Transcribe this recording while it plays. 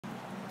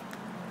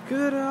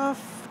Good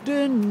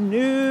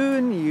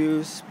afternoon,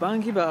 you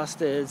spunky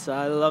bastards.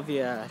 I love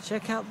ya.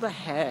 Check out the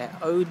hair.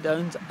 Oh,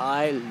 don't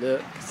I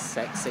look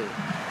sexy?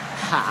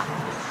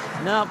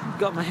 Ha! Nope,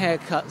 got my hair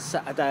cut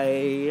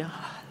Saturday.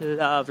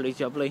 Lovely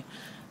jubbly.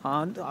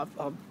 And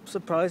I'm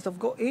surprised I've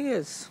got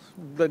ears.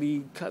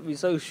 Bloody cut me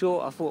so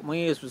short, I thought my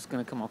ears was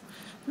going to come off.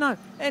 No,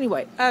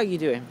 anyway, how you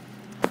doing?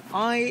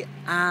 I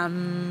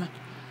am...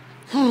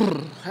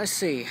 let's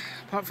see.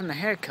 Apart from the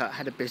haircut,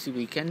 had a busy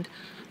weekend.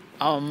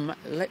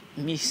 Let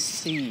me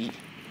see.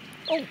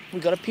 Oh, we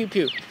got a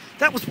pew-pew.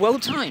 That was well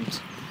timed.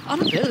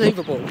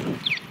 Unbelievable.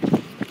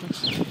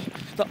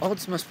 The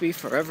odds must be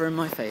forever in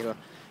my favour.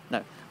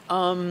 No.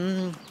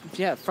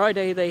 Yeah,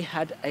 Friday they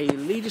had a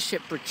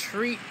leadership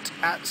retreat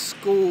at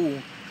school.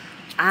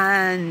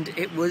 And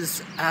it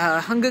was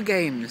Hunger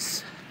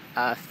Games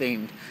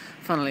themed,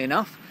 funnily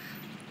enough.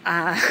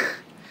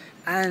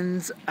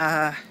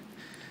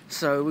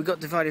 So we got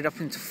divided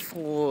up into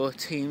 4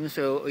 teams,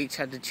 so each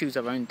had to choose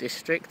our own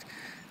district,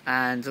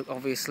 and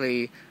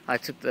obviously I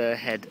took the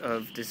head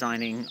of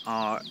designing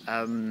our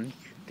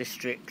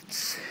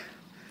district's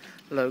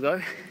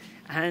logo,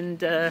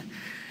 and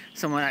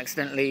someone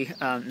accidentally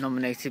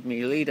nominated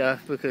me leader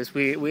because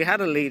we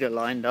had a leader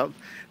lined up,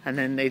 and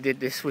then they did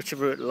this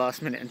switcheroo at the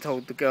last minute and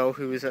told the girl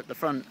who was at the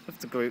front of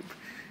the group,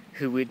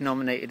 who we'd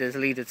nominated as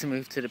leader, to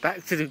move to the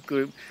back to the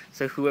group,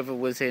 so whoever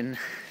was in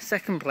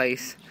second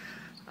place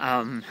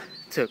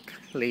took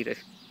leader.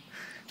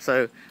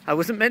 So I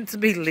wasn't meant to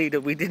be leader,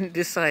 we didn't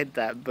decide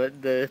that,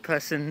 but the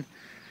person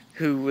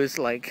who was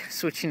like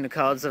switching the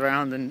cards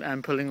around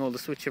and pulling all the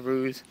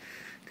switcheroos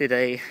did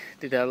a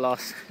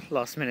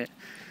last minute,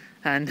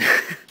 and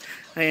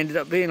I ended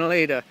up being a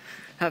leader.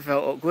 That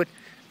felt awkward,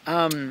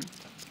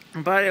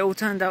 but it all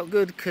turned out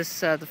good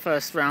because the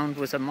first round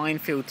was a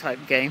minefield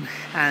type game,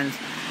 and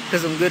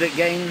because I'm good at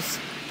games,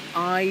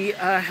 I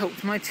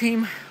helped my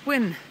team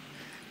win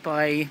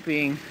by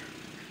being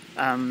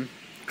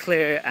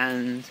clear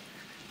and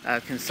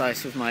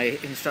concise with my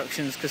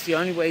instructions, because the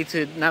only way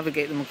to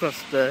navigate them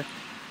across the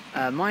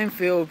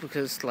minefield,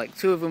 because like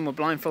 2 of them were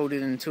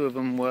blindfolded and 2 of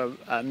them were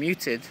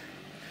muted,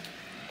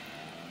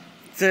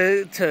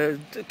 to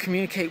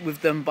communicate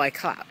with them by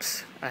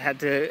claps. I had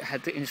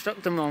to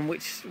instruct them on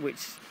which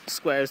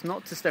squares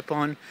not to step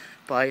on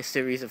by a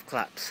series of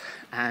claps,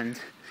 and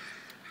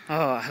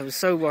I was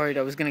so worried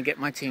I was going to get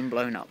my team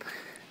blown up.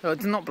 Well,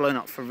 it's not blown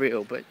up for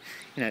real, but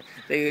you know,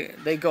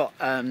 they got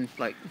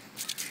like,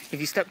 if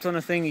you stepped on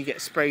a thing, you get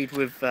sprayed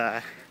with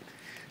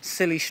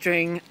silly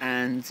string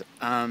and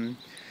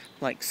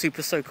like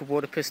super soaker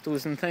water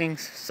pistols and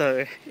things.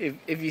 So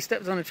if you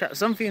stepped on a trap,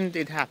 something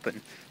did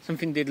happen.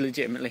 Something did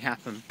legitimately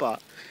happen.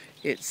 But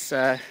it's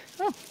 2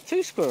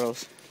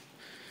 squirrels.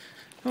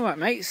 All right,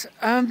 mates.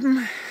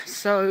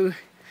 So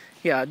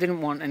yeah, I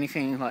didn't want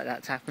anything like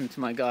that to happen to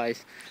my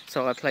guys,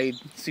 so I played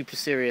super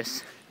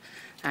serious.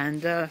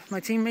 And my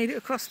team made it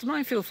across the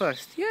minefield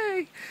first,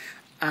 yay!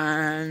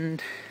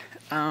 And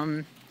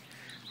I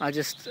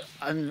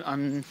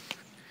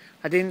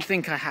didn't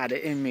think I had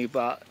it in me,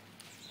 but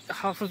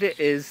half of it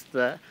is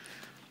that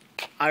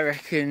I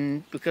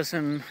reckon because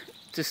I'm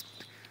just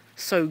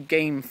so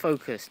game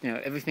focused, you know,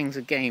 everything's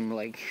a game.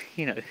 Like,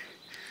 you know,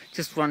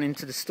 just run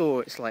into the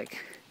store, it's like,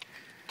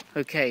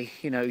 okay,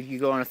 you know, you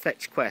go on a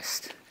fetch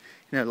quest,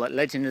 you know, like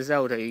Legend of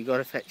Zelda, you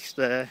gotta fetch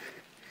the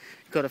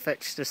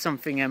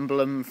something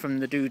emblem from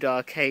the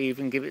Doodah cave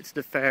and give it to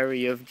the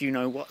fairy of do you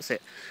know what's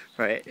it,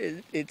 right?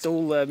 It's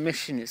all a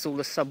mission, it's all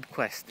a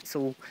sub-quest, it's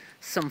all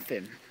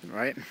something,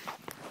 right?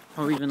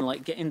 Or even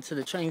like get into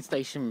the train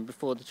station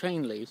before the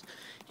train leaves,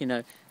 you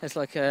know, it's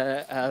like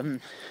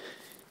a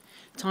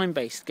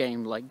time-based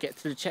game, like get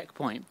to the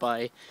checkpoint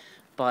by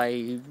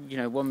you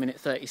know 1 minute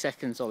 30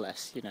 seconds or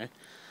less, you know.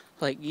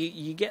 Like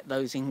you get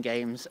those in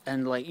games,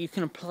 and like you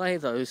can apply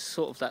those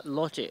sort of that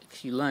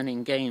logic you learn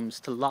in games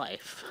to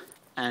life,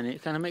 and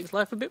it kind of makes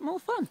life a bit more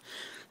fun.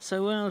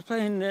 So when I was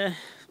playing the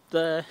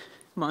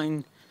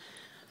mine,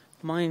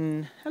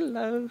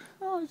 hello,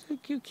 oh, it's a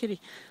cute kitty.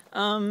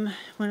 When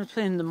I was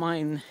playing the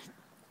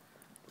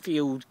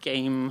minefield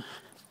game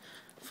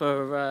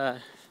for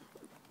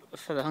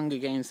the Hunger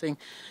Games thing,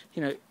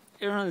 you know,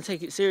 you're going to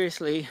take it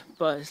seriously,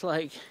 but it's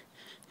like, you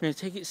know,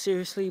 take it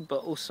seriously,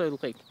 but also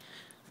like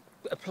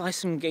apply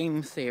some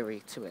game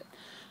theory to it.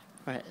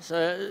 Right, so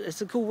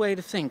it's a cool way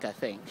to think, I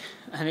think,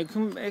 and it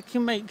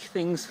can make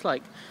things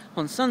like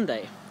on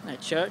Sunday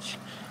at church,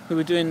 we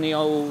were doing the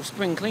old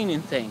spring cleaning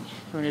thing.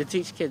 We're going to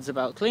teach kids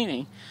about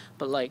cleaning,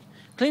 but like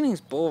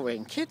cleaning's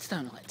boring. Kids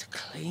don't like to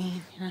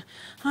clean. You know,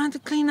 I had to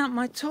clean up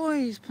my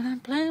toys, but I'm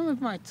playing with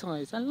my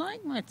toys. I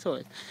like my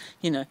toys,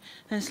 you know.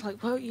 And it's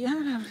like, well, you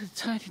don't have to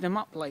tidy them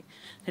up. Like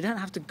they don't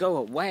have to go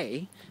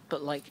away,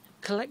 but like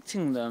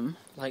collecting them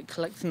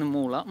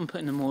all up and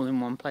putting them all in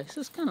one place,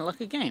 that's kind of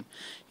like a game,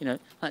 you know,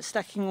 like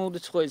stacking all the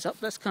toys up,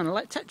 that's kind of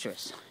like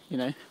Tetris, you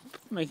know,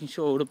 making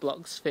sure all the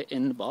blocks fit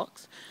in the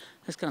box,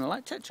 that's kind of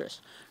like Tetris,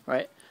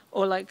 right?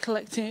 Or like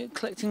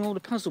collecting all the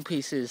puzzle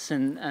pieces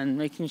and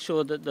making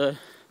sure that the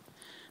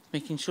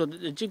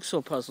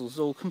jigsaw puzzle's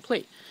all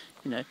complete,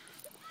 you know.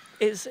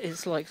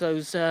 It's like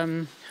those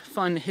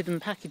find the hidden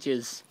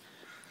packages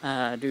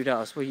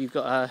doodles where you've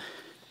got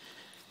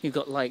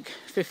like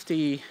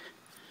 50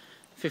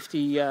 what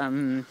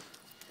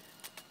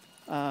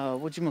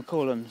do you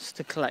call them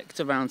to collect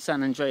around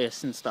San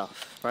Andreas and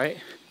stuff, right?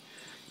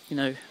 You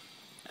know,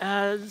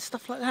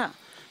 stuff like that.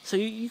 So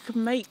you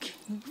can make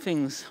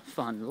things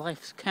fun.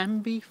 Life can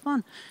be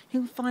fun.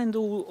 You can find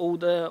all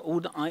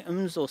the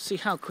items or see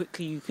how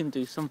quickly you can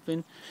do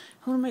something.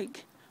 I want to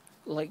make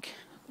like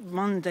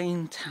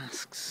mundane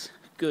tasks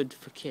good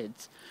for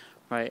kids,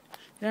 right?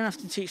 You don't have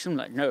to teach them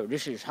like, no,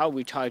 this is how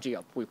we tidy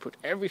up. We put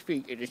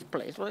everything in its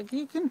place. Like,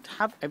 you can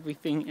have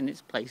everything in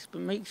its place,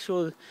 but make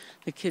sure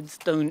the kids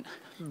don't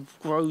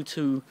grow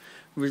to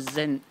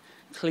resent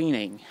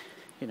cleaning,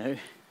 you know.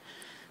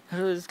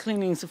 Because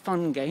cleaning's a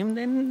fun game,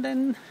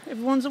 then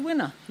everyone's a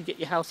winner. You get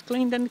your house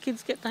clean, then the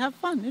kids get to have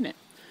fun, innit?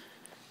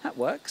 That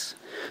works.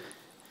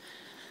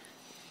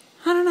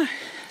 I don't know.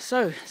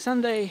 So,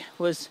 Sunday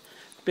was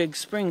big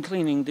spring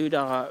cleaning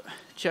doodah at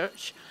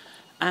church,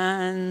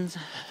 and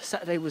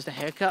Saturday was the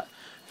haircut.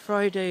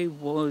 Friday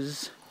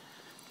was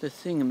the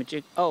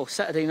thingamajig. Oh,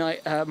 Saturday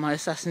night, my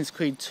Assassin's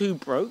Creed 2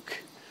 broke.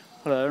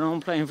 And I'm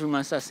playing through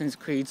my Assassin's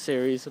Creed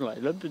series, and like,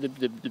 blah, blah,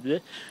 blah, blah, blah.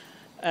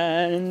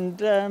 And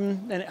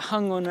then it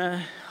hung on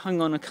a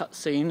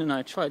cutscene, and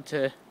I tried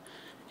to,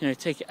 you know,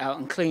 take it out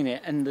and clean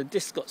it, and the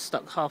disc got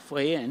stuck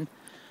halfway in,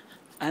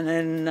 and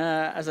then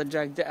as I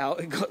dragged it out,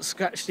 it got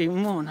scratched even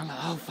more, and I'm like,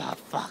 oh, for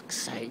fuck's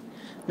sake,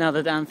 now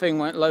the damn thing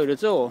won't load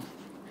at all.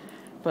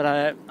 But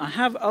I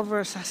have other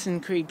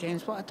Assassin's Creed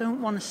games, but I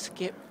don't want to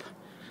skip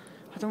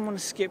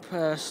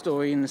a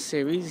story in the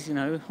series, you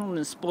know. I don't want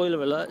to spoiler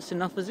alerts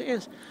enough as it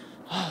is.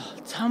 Oh,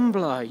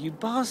 Tumblr, you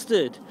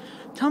bastard.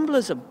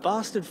 Tumblr's a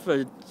bastard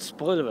for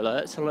spoiler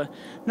alerts.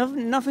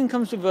 Nothing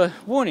comes with a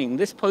warning.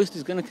 This post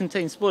is going to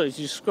contain spoilers.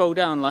 You scroll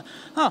down like,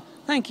 oh,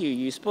 thank you.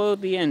 You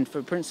spoiled the end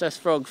for Princess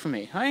Frog for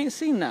me. I ain't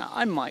seen that.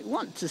 I might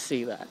want to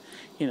see that,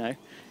 you know.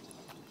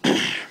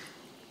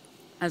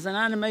 As an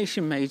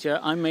animation major,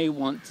 I may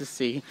want to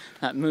see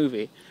that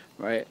movie,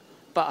 right?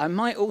 But I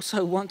might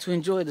also want to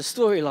enjoy the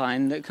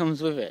storyline that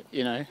comes with it,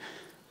 you know.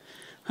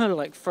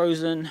 Like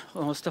Frozen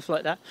or stuff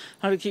like that.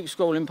 I keep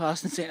scrolling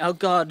past and saying, oh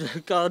God,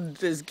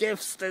 there's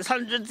gifts, there's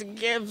hundreds of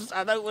gifts,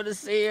 I don't want to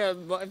see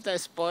them. What if they're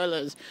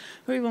spoilers?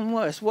 Or even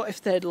worse, what if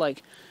they're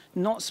like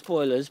not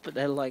spoilers, but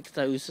they're like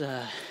those,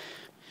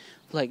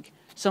 like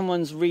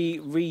someone's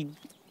redone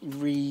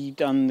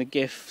the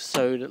GIF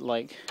so that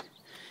like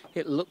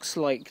it looks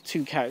like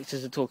two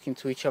characters are talking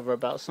to each other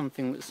about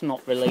something that's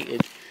not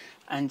related,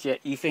 and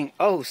yet you think,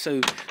 oh, so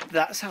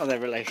that's how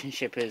their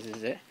relationship is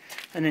it?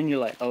 And then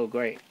you're like, oh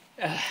great.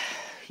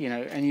 You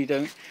know, and you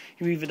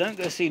either don't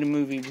go see the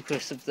movie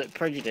because of the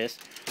prejudice,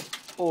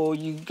 or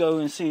you go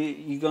and see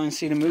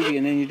the movie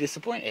and then you're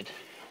disappointed.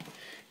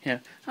 You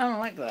know, I don't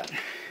like that.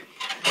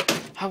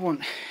 I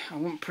want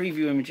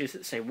preview images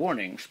that say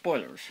warning,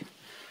 spoilers.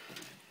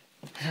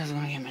 It doesn't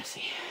want to get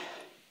messy.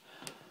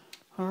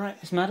 All right,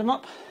 is Madam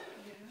up?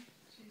 Yeah,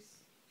 she's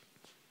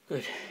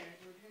good. Yeah,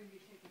 we're going to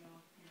be taking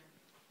off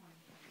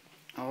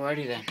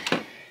here. Alrighty then.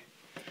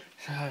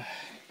 So.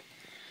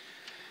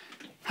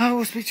 I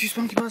will speak to you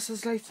spunky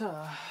bastards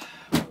later.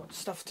 I've got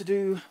stuff to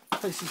do,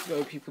 places to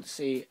go, people to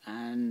see,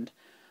 and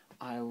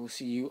I will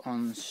see you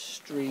on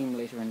stream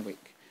later in the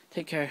week.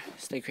 Take care,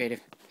 stay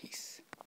creative, peace.